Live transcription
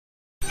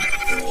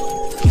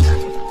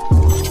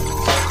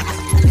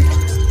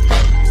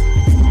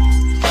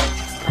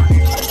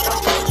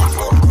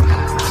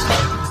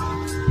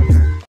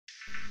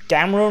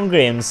Cameron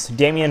Grimes,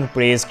 Damian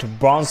Priest,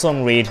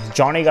 Bronson Reed,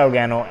 Johnny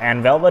Gargano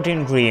and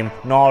Velveteen Dream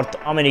North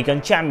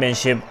American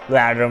Championship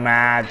ladder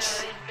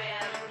match.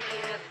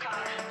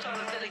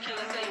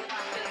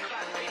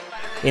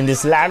 In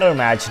this ladder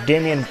match,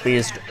 Damian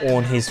Priest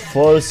won his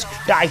first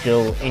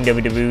title in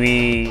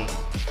WWE.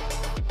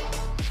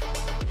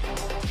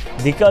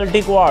 The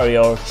Celtic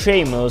Warrior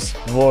Sheamus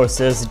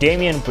vs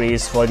Damian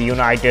Priest for the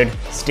United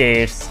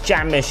States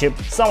Championship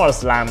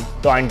SummerSlam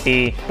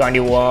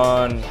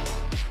 2021.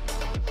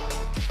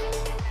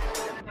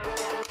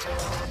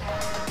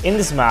 In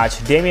this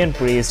match, Damian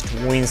Priest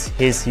wins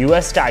his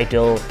US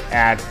title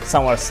at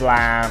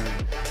SummerSlam.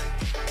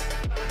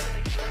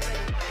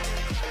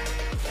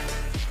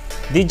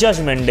 The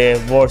Judgment Day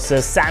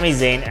vs Sami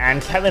Zayn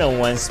and Kevin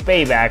Owens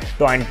Payback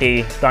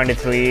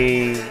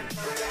 2023.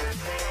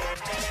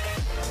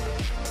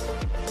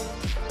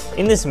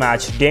 In this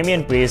match,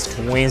 Damian Priest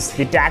wins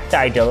the tag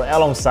title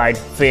alongside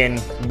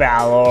Finn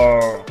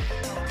Balor.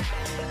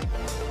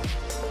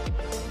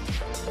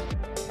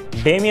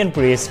 Damian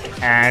Priest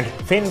and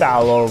Finn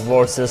Balor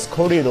vs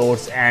Cody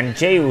Rhodes and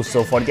Jey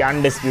Uso for the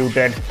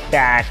undisputed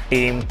tag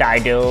team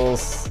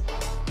titles.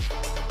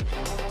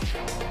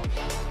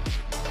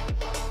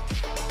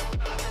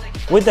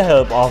 With the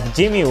help of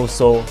Jimmy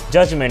Uso,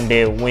 Judgment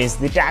Day wins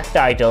the tag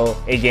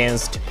title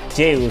against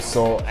Jey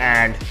Uso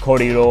and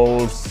Cody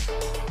Rhodes.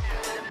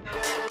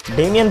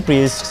 Damian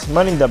Priest's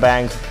Money in the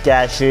Bank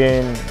cash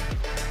in.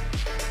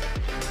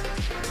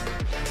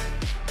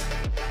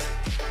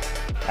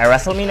 At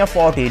WrestleMania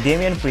 40,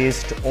 Damian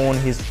Priest won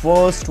his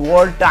first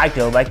world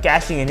title by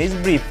cashing in his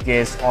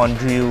briefcase on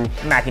Drew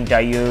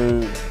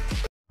McIntyre.